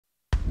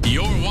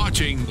You're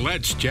watching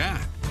Let's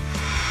Chat.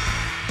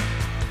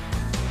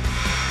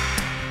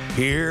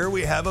 Here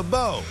we have a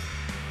bow.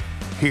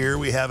 Here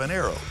we have an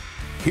arrow.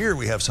 Here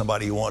we have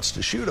somebody who wants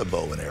to shoot a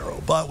bow and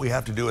arrow, but we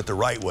have to do it the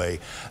right way,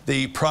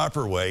 the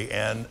proper way,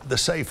 and the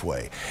safe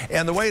way.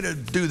 And the way to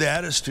do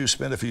that is to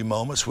spend a few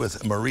moments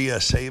with Maria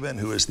Sabin,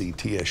 who is the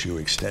TSU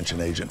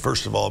Extension Agent.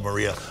 First of all,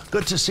 Maria,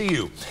 good to see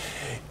you.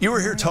 You were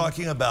here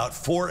talking about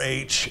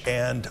 4-H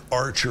and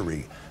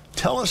archery.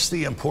 Tell us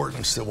the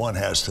importance that one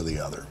has to the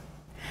other.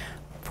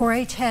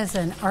 4-H has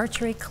an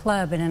archery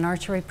club and an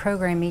archery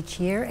program each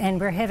year, and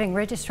we're having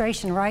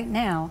registration right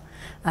now.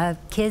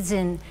 Kids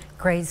in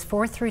grades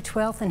 4th through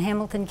 12th in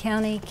Hamilton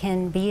County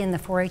can be in the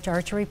 4-H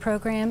archery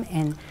program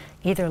and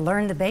either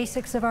learn the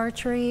basics of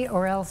archery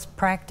or else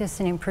practice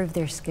and improve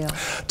their skill.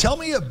 Tell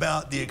me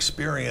about the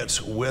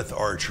experience with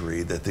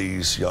archery that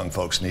these young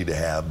folks need to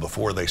have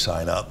before they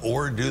sign up,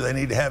 or do they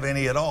need to have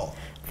any at all?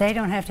 They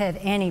don't have to have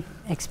any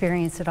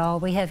experience at all.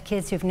 We have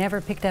kids who've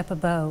never picked up a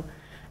bow,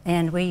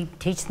 and we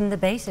teach them the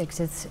basics.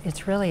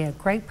 It's really a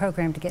great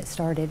program to get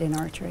started in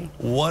archery.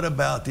 What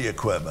about the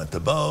equipment? The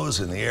bows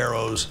and the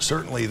arrows,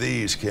 certainly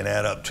these can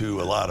add up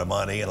to a lot of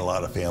money, and a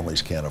lot of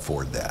families can't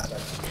afford that.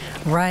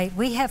 Right.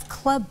 We have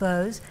club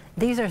bows.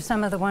 These are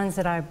some of the ones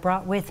that I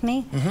brought with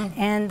me,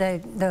 and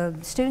the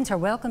students are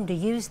welcome to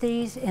use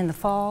these in the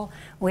fall.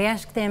 We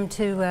ask them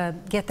to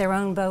get their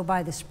own bow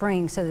by the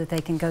spring so that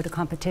they can go to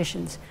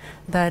competitions.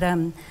 But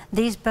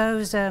these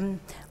bows,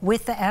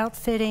 with the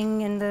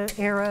outfitting and the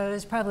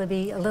arrows, probably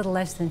be a little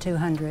less than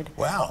 $200.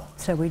 Wow.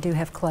 So we do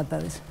have club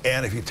bows.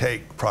 And if you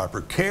take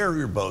proper care of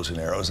your bows and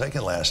arrows, they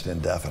can last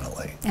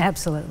indefinitely.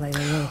 Absolutely,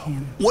 they really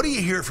can. What do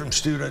you hear from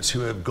students who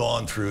have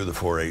gone through the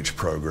 4-H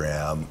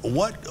program?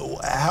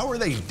 How are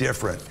they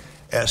different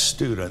as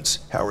students?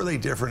 How are they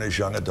different as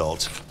young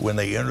adults when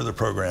they enter the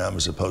program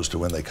as opposed to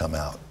when they come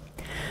out?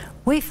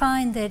 We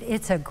find that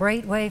it's a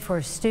great way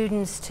for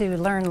students to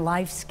learn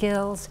life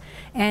skills,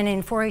 and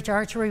in 4-H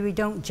archery we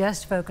don't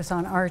just focus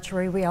on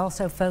archery, we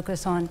also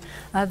focus on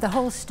the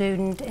whole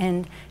student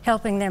and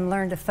helping them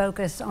learn to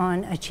focus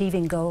on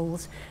achieving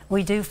goals.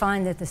 We do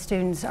find that the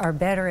students are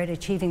better at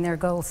achieving their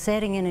goals.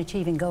 Setting and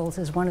achieving goals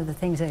is one of the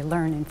things they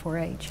learn in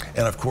 4-H.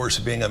 And of course,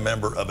 being a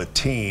member of a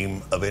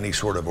team of any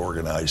sort of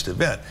organized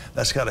event,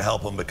 that's got to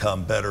help them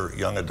become better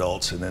young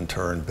adults and in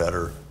turn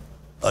better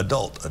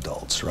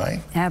adults, right?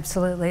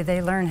 Absolutely.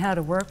 They learn how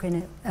to work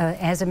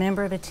as a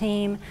member of a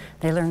team.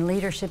 They learn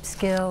leadership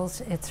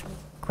skills. It's a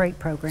great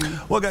program.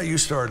 What got you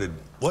started?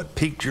 What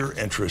piqued your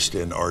interest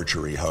in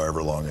archery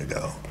however long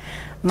ago?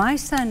 My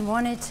son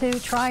wanted to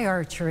try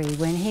archery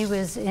when he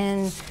was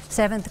in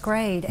 7th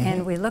grade,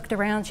 and we looked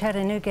around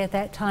Chattanooga at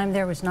that time.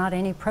 There was not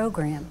any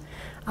program.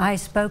 I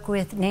spoke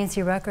with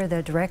Nancy Rucker,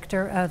 the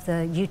director of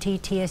the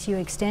UT TSU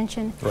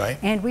Extension,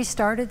 and we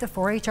started the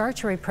 4-H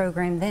archery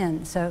program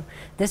then. So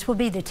this will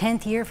be the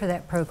 10th year for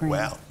that program.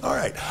 Wow. All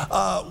right.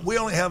 We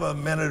only have a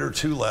minute or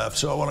two left,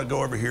 so I want to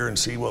go over here and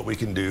see what we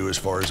can do as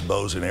far as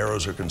bows and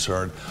arrows are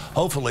concerned.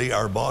 Hopefully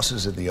our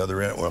bosses at the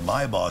other end, or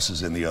my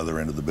bosses in the other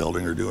end of the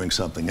building, are doing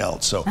something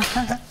else. So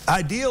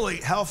ideally,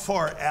 how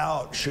far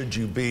out should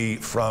you be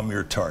from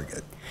your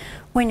target?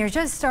 When you're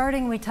just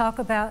starting, we talk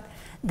about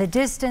the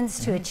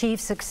distance to achieve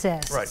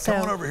success. Right, so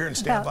come on over here and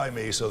stand by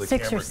me so the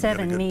camera can get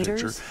a good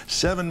picture.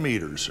 7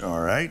 meters,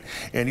 all right.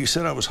 And you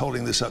said I was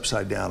holding this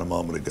upside down a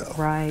moment ago.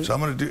 Right. So I'm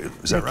going to do,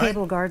 is that right? The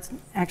cable guard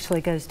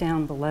actually goes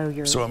down below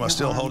your So am I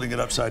still arm. holding it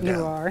upside down?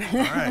 You are. All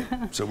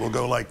right, so we'll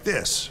go like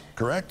this,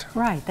 correct?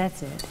 Right,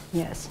 that's it,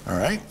 yes. All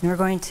right. And we're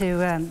going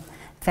to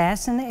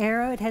fasten the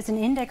arrow. It has an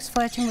index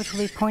fletching which will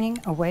be pointing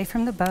away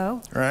from the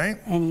bow. Right.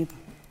 And you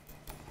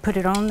put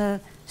it on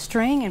the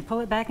string and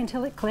pull it back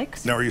until it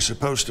clicks. Now, are you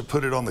supposed to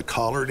put it on the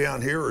collar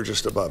down here or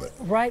just above it?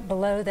 Right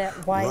below that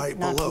white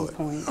notching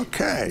point.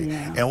 Okay.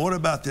 Yeah. And what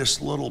about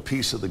this little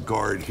piece of the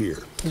guard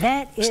here?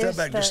 That is Step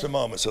back just a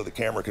moment so the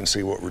camera can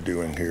see what we're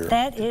doing here.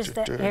 That is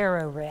the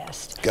arrow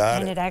rest. Got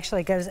it. And it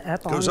actually goes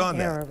up on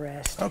the arrow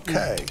rest.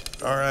 Okay.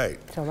 Yeah. All right.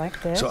 So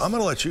like this. So I'm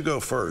going to let you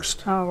go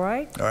first. All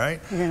right. All right.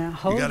 You're going to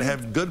hold. You got to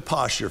have good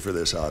posture for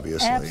this,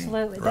 obviously.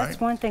 Absolutely. Right? That's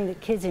one thing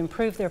that kids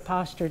improve their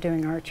posture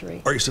doing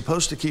archery. Are you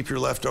supposed to keep your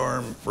left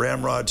arm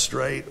ramrod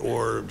straight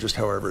or just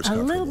however it's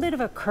comfortable? A little bit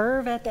of a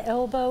curve at the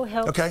elbow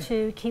helps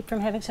to keep from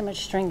having so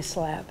much string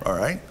slap. All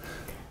right.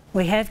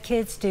 We have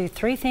kids do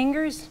 3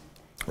 fingers.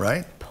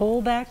 Right.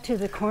 Pull back to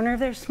the corner of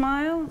their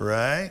smile.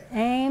 Right.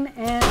 Aim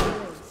and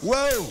release.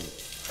 Whoa!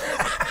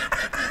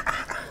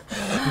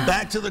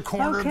 Back to the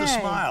corner of the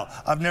smile.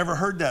 I've never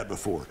heard that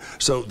before.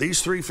 So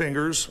these 3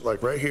 fingers,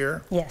 like right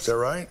here. Yes. Is that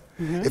right?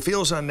 It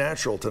feels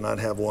unnatural to not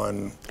have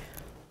one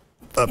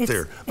up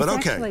there. But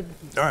it's okay.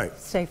 All right.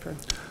 Safer.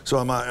 So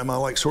am I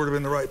like sort of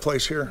in the right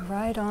place here?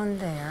 Right on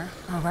there.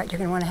 All right, you're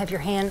going to want to have your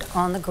hand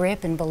on the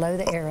grip and below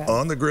the arrow.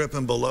 On the grip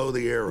and below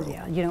the arrow.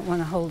 Yeah, you don't want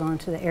to hold on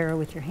to the arrow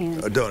with your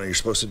hand. Don't. You're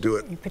supposed to do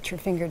it. You put your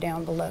finger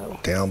down below.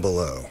 Down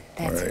below.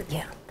 That's it,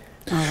 yeah.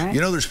 All right. You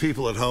know, there's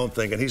people at home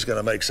thinking he's going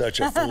to make such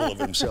a fool of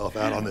himself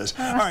out on this.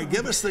 All right,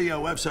 give us the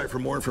website for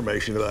more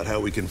information about how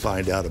we can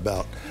find out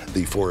about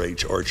the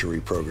 4-H archery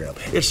program.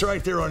 It's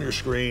right there on your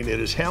screen. It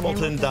is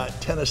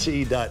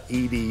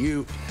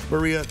hamilton.tennessee.edu.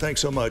 Maria, thanks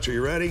so much. Are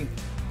you ready?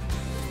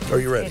 Are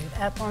you ready?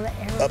 Up on the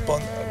arrow. Up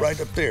on, right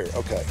up there.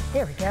 Okay.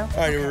 There we go. All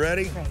right, are you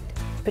ready? Great.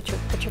 Put your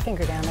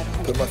finger down.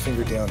 Put my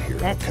finger down here.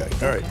 That's okay.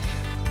 it. All right.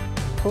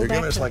 Pull They're back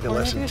giving us to like the a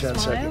corner less of than your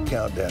 10-second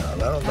smile.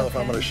 countdown. I don't know if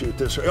I'm going to shoot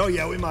this. Oh,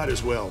 yeah, we might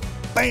as well.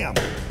 Bam!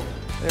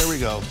 There we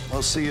go.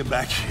 I'll see you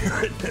back here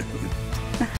at noon.